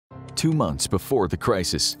2 months before the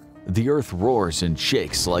crisis, the Earth roars and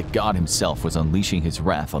shakes like God himself was unleashing his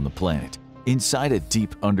wrath on the planet. Inside a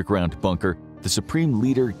deep underground bunker, the Supreme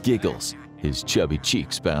Leader giggles. His chubby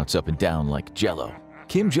cheeks bounce up and down like jello.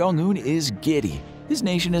 Kim Jong-un is giddy. His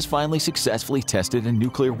nation has finally successfully tested a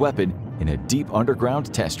nuclear weapon in a deep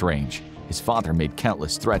underground test range. His father made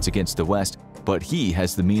countless threats against the West, but he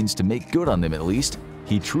has the means to make good on them at least.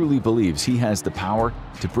 He truly believes he has the power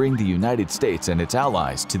to bring the United States and its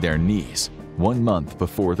allies to their knees. 1 month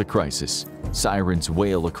before the crisis, sirens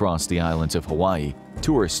wail across the islands of Hawaii.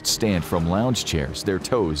 Tourists stand from lounge chairs, their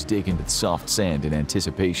toes dig into the soft sand in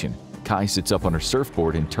anticipation. Kai sits up on her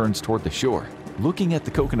surfboard and turns toward the shore, looking at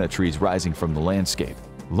the coconut trees rising from the landscape.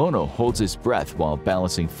 Lono holds his breath while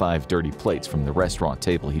balancing 5 dirty plates from the restaurant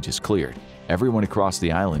table he just cleared. Everyone across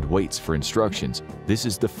the island waits for instructions. This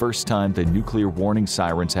is the first time the nuclear warning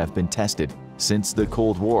sirens have been tested since the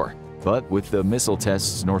Cold War. But with the missile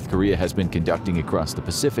tests North Korea has been conducting across the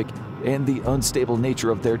Pacific and the unstable nature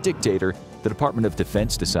of their dictator, the Department of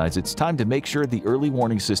Defense decides it's time to make sure the early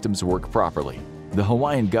warning systems work properly. The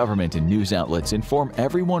Hawaiian government and news outlets inform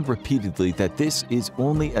everyone repeatedly that this is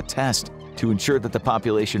only a test to ensure that the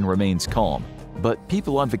population remains calm. But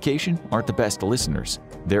people on vacation aren't the best listeners.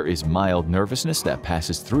 There is mild nervousness that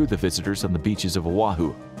passes through the visitors on the beaches of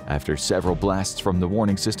Oahu. After several blasts from the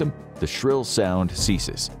warning system, the shrill sound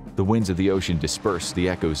ceases. The winds of the ocean disperse the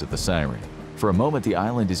echoes of the siren. For a moment, the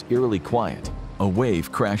island is eerily quiet. A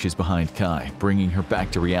wave crashes behind Kai, bringing her back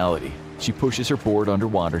to reality. She pushes her board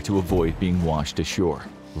underwater to avoid being washed ashore.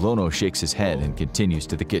 Lono shakes his head and continues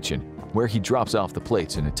to the kitchen, where he drops off the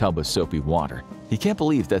plates in a tub of soapy water. He can't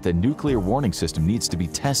believe that the nuclear warning system needs to be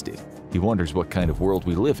tested. He wonders what kind of world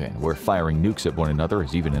we live in, where firing nukes at one another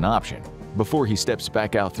is even an option. Before he steps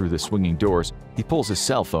back out through the swinging doors, he pulls his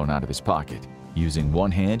cell phone out of his pocket. Using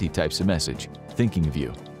one hand, he types a message. "Thinking of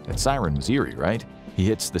you." That siren was eerie, right? He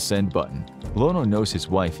hits the send button. Lono knows his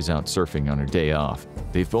wife is out surfing on her day off.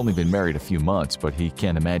 They've only been married a few months, but he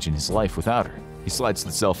can't imagine his life without her. He slides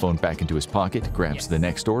the cell phone back into his pocket, grabs the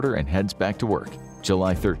next order, and heads back to work.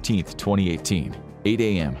 July 13th, 2018, 8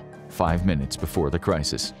 a.m., 5 minutes before the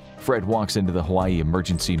crisis. Fred walks into the Hawaii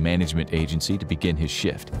Emergency Management Agency to begin his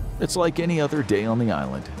shift. It's like any other day on the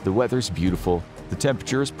island. The weather's beautiful, the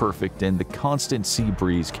temperature is perfect, and the constant sea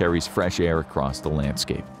breeze carries fresh air across the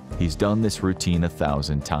landscape. He's done this routine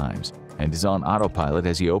 1,000 times and is on autopilot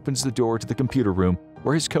as he opens the door to the computer room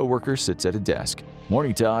where his coworker sits at a desk.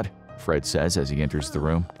 "Morning, Todd," Fred says as he enters the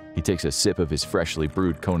room. He takes a sip of his freshly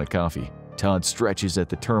brewed Kona coffee. Todd stretches at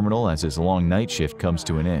the terminal as his long night shift comes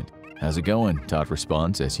to an end. "How's it going?" Todd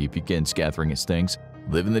responds as he begins gathering his things.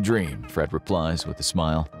 "Living the dream," Fred replies with a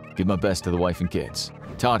smile. "Give my best to the wife and kids."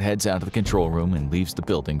 Todd heads out of the control room and leaves the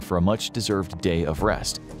building for a much-deserved day of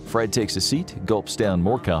rest. Fred takes a seat, gulps down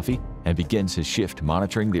more coffee, and begins his shift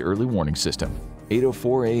monitoring the early warning system.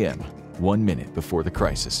 8:04 a.m., 1 minute before the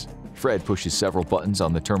crisis. Fred pushes several buttons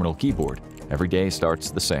on the terminal keyboard. Every day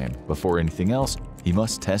starts the same. Before anything else, he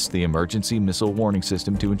must test the emergency missile warning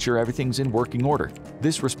system to ensure everything's in working order.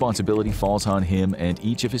 This responsibility falls on him and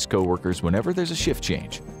each of his coworkers whenever there's a shift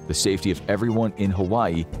change. The safety of everyone in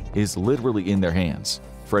Hawaii is literally in their hands.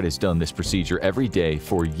 Fred has done this procedure every day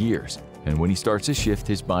for years, and when he starts his shift,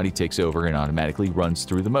 his body takes over and automatically runs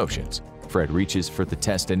through the motions. Fred reaches for the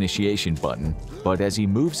test initiation button, but as he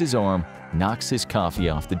moves his arm, knocks his coffee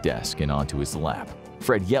off the desk and onto his lap.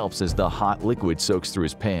 Fred yelps as the hot liquid soaks through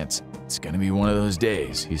his pants. "It's gonna be one of those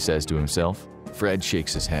days," he says to himself. Fred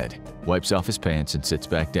shakes his head, wipes off his pants, and sits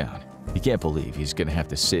back down. He can't believe he's gonna have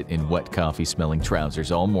to sit in wet coffee-smelling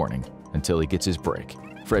trousers all morning until he gets his break.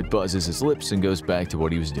 Fred buzzes his lips and goes back to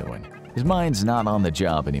what he was doing. His mind's not on the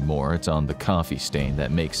job anymore, it's on the coffee stain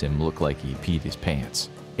that makes him look like he peed his pants.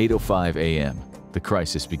 8:05 a.m. The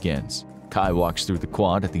crisis begins. Kai walks through the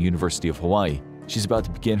quad at the University of Hawaii. She's about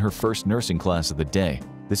to begin her first nursing class of the day.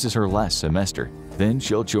 This is her last semester. Then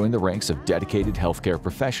she'll join the ranks of dedicated healthcare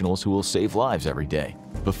professionals who will save lives every day.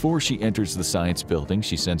 Before she enters the science building,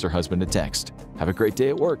 she sends her husband a text. "Have a great day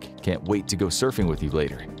at work. Can't wait to go surfing with you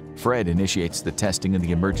later." Fred initiates the testing of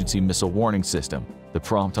the emergency missile warning system. The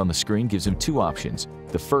prompt on the screen gives him 2 options.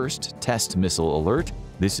 The first, test missile alert.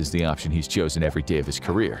 This is the option he's chosen every day of his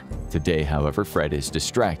career. Today, however, Fred is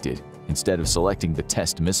distracted. Instead of selecting the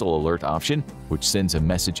test missile alert option, which sends a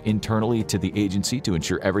message internally to the agency to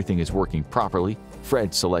ensure everything is working properly,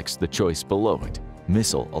 Fred selects the choice below it,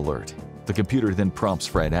 missile alert. The computer then prompts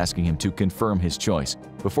Fred, asking him to confirm his choice.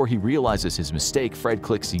 Before he realizes his mistake, Fred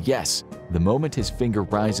clicks yes. The moment his finger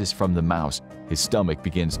rises from the mouse, his stomach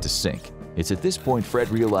begins to sink. It's at this point Fred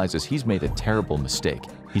realizes he's made a terrible mistake.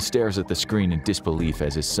 He stares at the screen in disbelief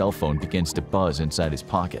as his cell phone begins to buzz inside his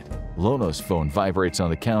pocket. Lono's phone vibrates on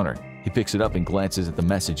the counter. He picks it up and glances at the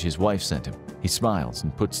message his wife sent him. He smiles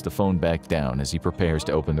and puts the phone back down as he prepares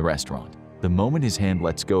to open the restaurant. The moment his hand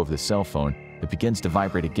lets go of the cell phone, it begins to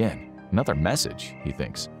vibrate again. Another message, he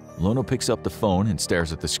thinks. Lono picks up the phone and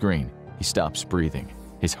stares at the screen. He stops breathing.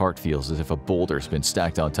 His heart feels as if a boulder's been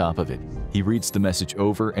stacked on top of it. He reads the message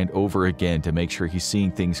over and over again to make sure he's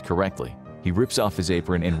seeing things correctly. He rips off his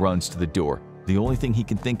apron and runs to the door. The only thing he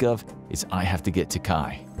can think of is, I have to get to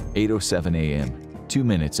Kai. 8:07 a.m., 2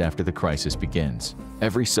 minutes after the crisis begins.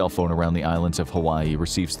 Every cell phone around the islands of Hawaii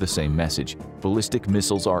receives the same message. Ballistic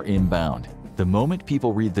missiles are inbound. The moment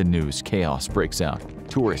people read the news, chaos breaks out.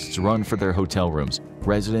 Tourists run for their hotel rooms.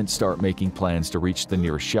 Residents start making plans to reach the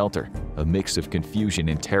nearest shelter. A mix of confusion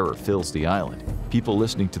and terror fills the island. People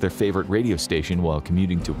listening to their favorite radio station while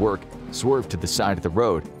commuting to work swerve to the side of the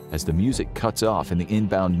road as the music cuts off and the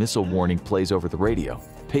inbound missile warning plays over the radio.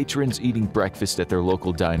 Patrons eating breakfast at their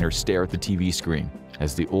local diner stare at the TV screen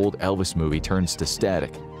as the old Elvis movie turns to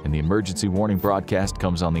static and the emergency warning broadcast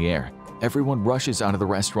comes on the air. Everyone rushes out of the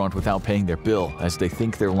restaurant without paying their bill as they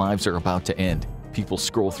think their lives are about to end. People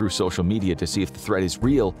scroll through social media to see if the threat is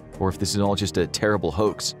real or if this is all just a terrible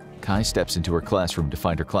hoax. Kai steps into her classroom to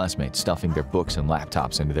find her classmates stuffing their books and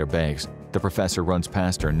laptops into their bags. The professor runs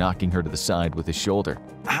past her, knocking her to the side with his shoulder.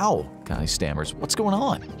 "Ow!" Kai stammers. "What's going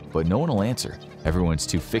on?" But no one will answer. Everyone's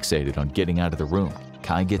too fixated on getting out of the room.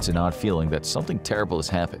 Kai gets an odd feeling that something terrible has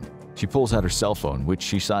happened. She pulls out her cell phone, which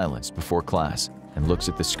she silenced before class, and looks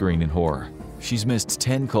at the screen in horror. She's missed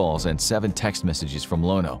 10 calls and 7 text messages from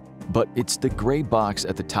Lono. But it's the gray box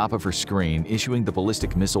at the top of her screen issuing the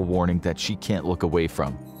ballistic missile warning that she can't look away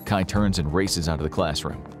from. Kai turns and races out of the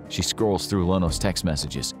classroom. She scrolls through Lono's text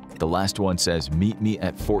messages. The last one says, "Meet me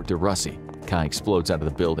at Fort DeRussi." Kai explodes out of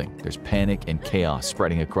the building. There's panic and chaos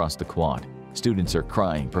spreading across the quad. Students are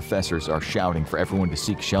crying, professors are shouting for everyone to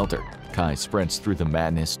seek shelter. Kai sprints through the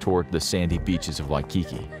madness toward the sandy beaches of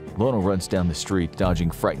Waikiki. Lono runs down the street,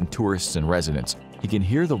 dodging frightened tourists and residents. He can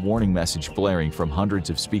hear the warning message blaring from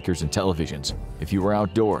hundreds of speakers and televisions. If you are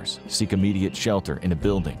outdoors, seek immediate shelter in a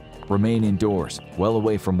building. Remain indoors, well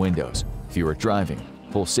away from windows. If you are driving,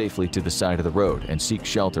 pull safely to the side of the road and seek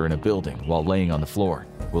shelter in a building while laying on the floor.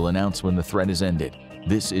 We'll announce when the threat is ended.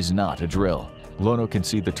 This is not a drill. Lono can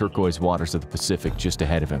see the turquoise waters of the Pacific just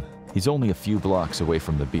ahead of him. He's only a few blocks away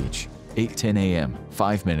from the beach. 8:10 a.m.,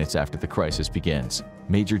 5 minutes after the crisis begins.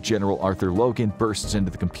 Major General Arthur Logan bursts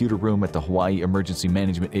into the computer room at the Hawaii Emergency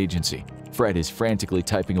Management Agency. Fred is frantically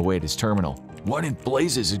typing away at his terminal. "What in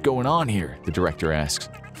blazes is going on here?" the director asks.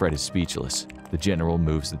 Fred is speechless. The general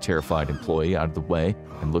moves the terrified employee out of the way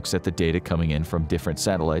and looks at the data coming in from different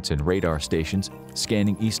satellites and radar stations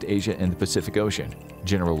scanning East Asia and the Pacific Ocean.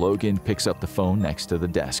 General Logan picks up the phone next to the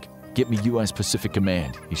desk. "Get me U.S. Pacific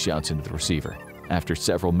Command," he shouts into the receiver. After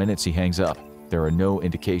several minutes, he hangs up. There are no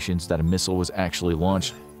indications that a missile was actually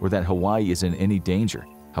launched or that Hawaii is in any danger.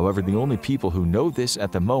 However, the only people who know this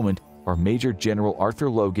at the moment are Major General Arthur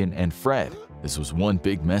Logan and Fred. "This was one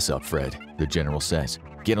big mess up, Fred," the general says.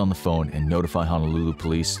 "Get on the phone and notify Honolulu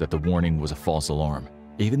police that the warning was a false alarm."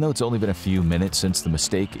 Even though it's only been a few minutes since the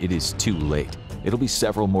mistake, it is too late. It'll be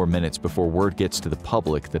several more minutes before word gets to the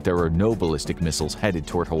public that there are no ballistic missiles headed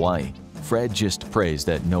toward Hawaii. Fred just prays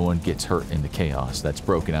that no one gets hurt in the chaos that's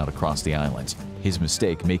broken out across the islands. His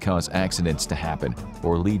mistake may cause accidents to happen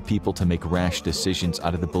or lead people to make rash decisions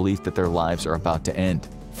out of the belief that their lives are about to end.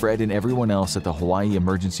 Fred and everyone else at the Hawaii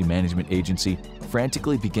Emergency Management Agency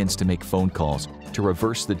frantically begins to make phone calls to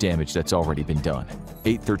reverse the damage that's already been done.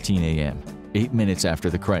 8:13 a.m., 8 minutes after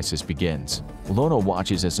the crisis begins. Lono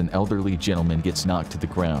watches as an elderly gentleman gets knocked to the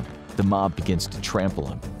ground. The mob begins to trample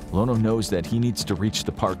him. Lono knows that he needs to reach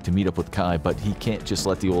the park to meet up with Kai, but he can't just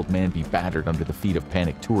let the old man be battered under the feet of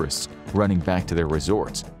panicked tourists running back to their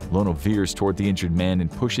resorts. Lono veers toward the injured man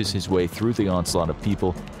and pushes his way through the onslaught of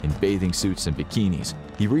people in bathing suits and bikinis.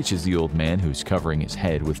 He reaches the old man, who's covering his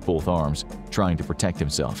head with both arms, trying to protect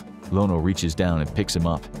himself. Lono reaches down and picks him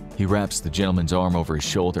up. He wraps the gentleman's arm over his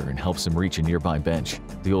shoulder and helps him reach a nearby bench.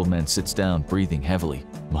 The old man sits down, breathing heavily.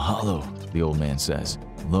 "Mahalo," the old man says.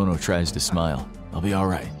 Lono tries to smile. "I'll be all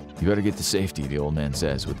right." "You better get to safety," the old man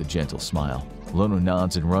says with a gentle smile. Lono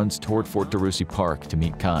nods and runs toward Fort DeRussi Park to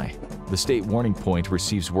meet Kai. The state warning point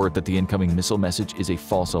receives word that the incoming missile message is a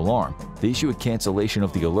false alarm. They issue a cancellation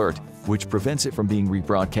of the alert, which prevents it from being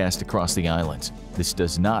rebroadcast across the islands. This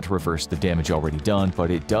does not reverse the damage already done, but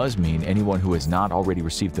it does mean anyone who has not already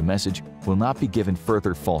received the message will not be given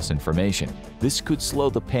further false information. This could slow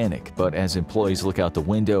the panic, but as employees look out the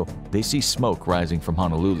window, they see smoke rising from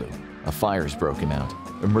Honolulu. A fire's broken out.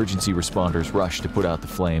 Emergency responders rush to put out the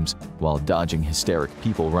flames while dodging hysteric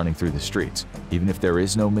people running through the streets. Even if there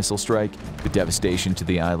is no missile strike, the devastation to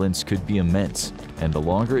the islands could be immense, and the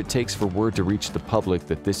longer it takes for word to reach the public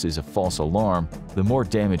that this is a false alarm, the more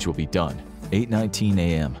damage will be done. 8:19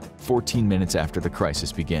 a.m., 14 minutes after the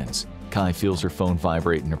crisis begins. Kai feels her phone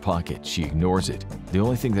vibrate in her pocket. She ignores it. The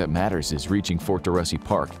only thing that matters is reaching Fort de Russie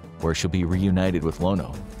Park, where she'll be reunited with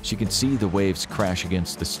Lono. She can see the waves crash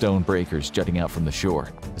against the stone breakers jutting out from the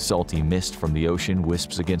shore. The salty mist from the ocean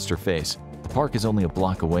wisps against her face. The park is only a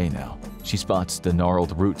block away now. She spots the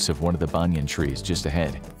gnarled roots of one of the banyan trees just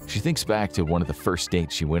ahead. She thinks back to one of the first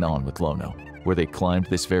dates she went on with Lono, where they climbed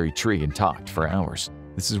this very tree and talked for hours.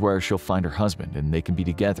 This is where she'll find her husband and they can be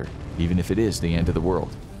together, even if it is the end of the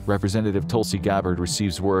world. Representative Tulsi Gabbard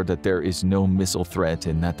receives word that there is no missile threat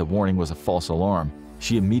and that the warning was a false alarm.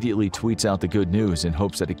 She immediately tweets out the good news in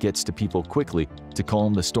hopes that it gets to people quickly to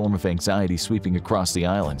calm the storm of anxiety sweeping across the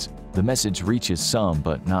islands. The message reaches some,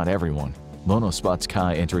 but not everyone. Lono spots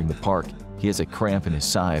Kai entering the park. He has a cramp in his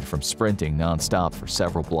side from sprinting non-stop for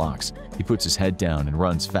several blocks. He puts his head down and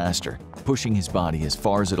runs faster, pushing his body as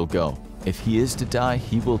far as it'll go. If he is to die,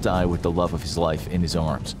 he will die with the love of his life in his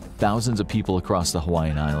arms. Thousands of people across the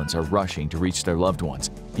Hawaiian Islands are rushing to reach their loved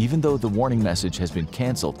ones. Even though the warning message has been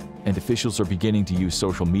canceled and officials are beginning to use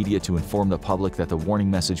social media to inform the public that the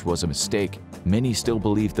warning message was a mistake, many still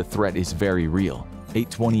believe the threat is very real.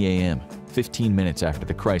 8:20 a.m., 15 minutes after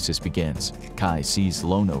the crisis begins. Kai sees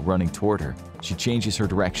Lono running toward her. She changes her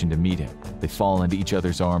direction to meet him. They fall into each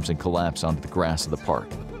other's arms and collapse onto the grass of the park.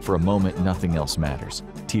 For a moment, nothing else matters.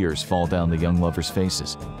 Tears fall down the young lovers'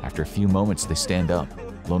 faces. After a few moments, they stand up.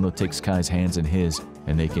 Lono takes Kai's hands in his,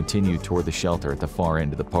 and they continue toward the shelter at the far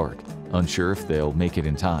end of the park, unsure if they'll make it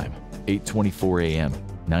in time. 8:24 a.m.,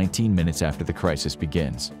 19 minutes after the crisis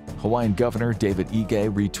begins. Hawaiian Governor David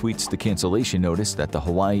Ige retweets the cancellation notice that the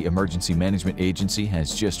Hawaii Emergency Management Agency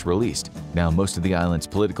has just released. Now, most of the island's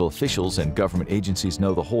political officials and government agencies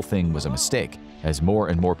know the whole thing was a mistake. As more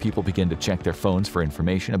and more people begin to check their phones for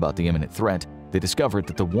information about the imminent threat, they discovered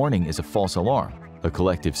that the warning is a false alarm. A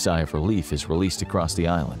collective sigh of relief is released across the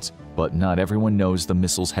islands. But not everyone knows the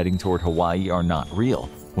missiles heading toward Hawaii are not real.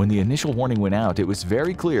 When the initial warning went out, it was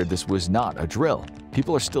very clear this was not a drill.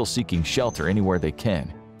 People are still seeking shelter anywhere they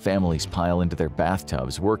can. Families pile into their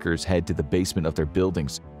bathtubs, workers head to the basement of their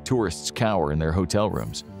buildings, tourists cower in their hotel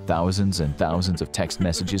rooms. Thousands and thousands of text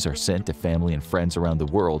messages are sent to family and friends around the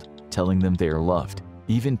world, telling them they are loved.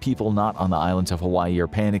 Even people not on the islands of Hawaii are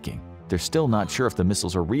panicking. They're still not sure if the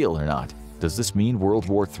missiles are real or not. Does this mean World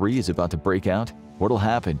War III is about to break out? What'll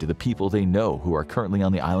happen to the people they know who are currently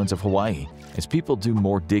on the islands of Hawaii? As people do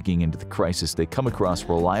more digging into the crisis, they come across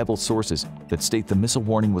reliable sources that state the missile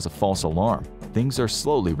warning was a false alarm. Things are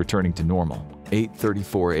slowly returning to normal.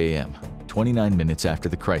 8:34 a.m., 29 minutes after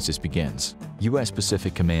the crisis begins. U.S.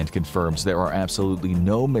 Pacific Command confirms there are absolutely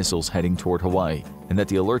no missiles heading toward Hawaii and that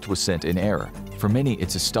the alert was sent in error. For many,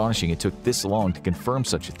 it's astonishing it took this long to confirm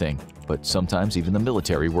such a thing, but sometimes even the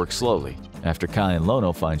military works slowly. After Kai and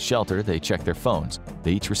Lono find shelter, they check their phones.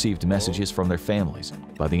 They each received messages from their families.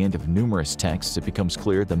 By the end of numerous texts, it becomes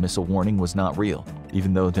clear the missile warning was not real.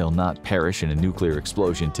 Even though they'll not perish in a nuclear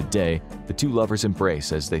explosion today, the two lovers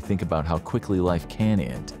embrace as they think about how quickly life can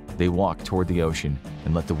end. They walk toward the ocean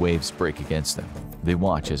and let the waves break against them. They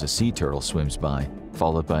watch as a sea turtle swims by,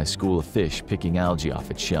 followed by a school of fish picking algae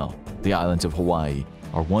off its shell. The islands of Hawaii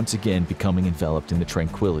are once again becoming enveloped in the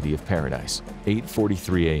tranquility of paradise.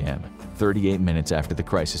 8:43 a.m., 38 minutes after the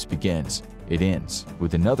crisis begins. It ends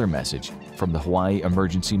with another message from the Hawaii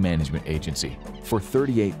Emergency Management Agency. For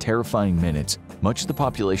 38 terrifying minutes, much of the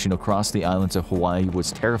population across the islands of Hawaii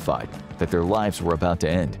was terrified that their lives were about to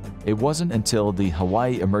end. It wasn't until the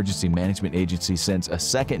Hawaii Emergency Management Agency sends a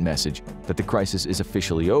second message that the crisis is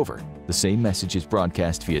officially over. The same message is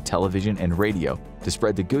broadcast via television and radio to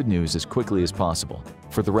spread the good news as quickly as possible.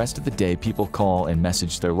 For the rest of the day, people call and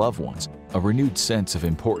message their loved ones. A renewed sense of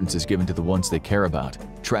importance is given to the ones they care about.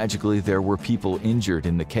 Tragically, there were people injured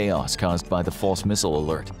in the chaos caused by the false missile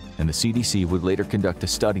alert, and the CDC would later conduct a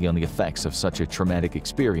study on the effects of such a traumatic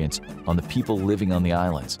experience on the people living on the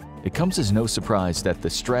islands. It comes as no surprise that the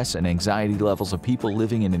stress and anxiety levels of people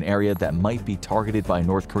living in an area that might be targeted by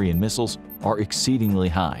North Korean missiles are exceedingly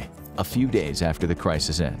high. A few days after the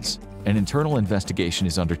crisis ends, An internal investigation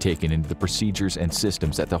is undertaken into the procedures and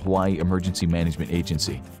systems at the Hawaii Emergency Management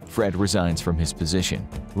Agency. Fred resigns from his position,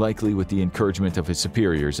 likely with the encouragement of his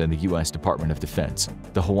superiors and the U.S. Department of Defense.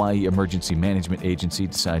 The Hawaii Emergency Management Agency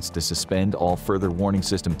decides to suspend all further warning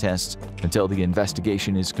system tests until the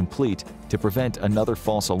investigation is complete to prevent another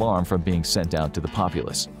false alarm from being sent out to the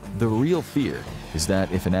populace. The real fear is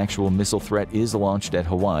that if an actual missile threat is launched at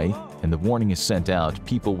Hawaii and the warning is sent out,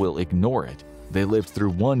 people will ignore it. They lived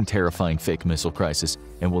through one terrifying fake missile crisis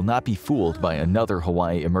and will not be fooled by another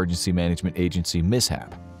Hawaii Emergency Management Agency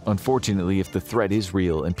mishap. Unfortunately, if the threat is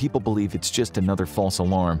real and people believe it's just another false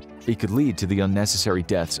alarm, it could lead to the unnecessary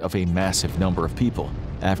deaths of a massive number of people.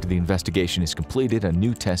 After the investigation is completed, a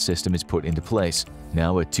new test system is put into place.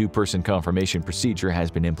 Now, a two-person confirmation procedure has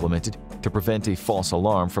been implemented to prevent a false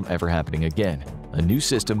alarm from ever happening again. A new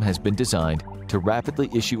system has been designed to rapidly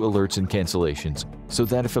issue alerts and cancellations so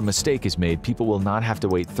that if a mistake is made, people will not have to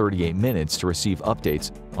wait 38 minutes to receive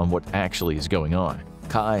updates on what actually is going on.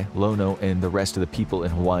 Kai, Lono, and the rest of the people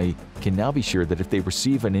in Hawaii can now be sure that if they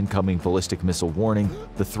receive an incoming ballistic missile warning,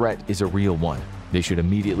 the threat is a real one. They should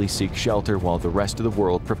immediately seek shelter while the rest of the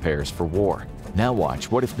world prepares for war. Now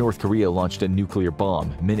watch What If North Korea Launched a Nuclear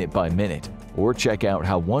Bomb Minute by Minute, or check out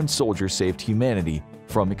how one soldier saved humanity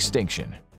from extinction.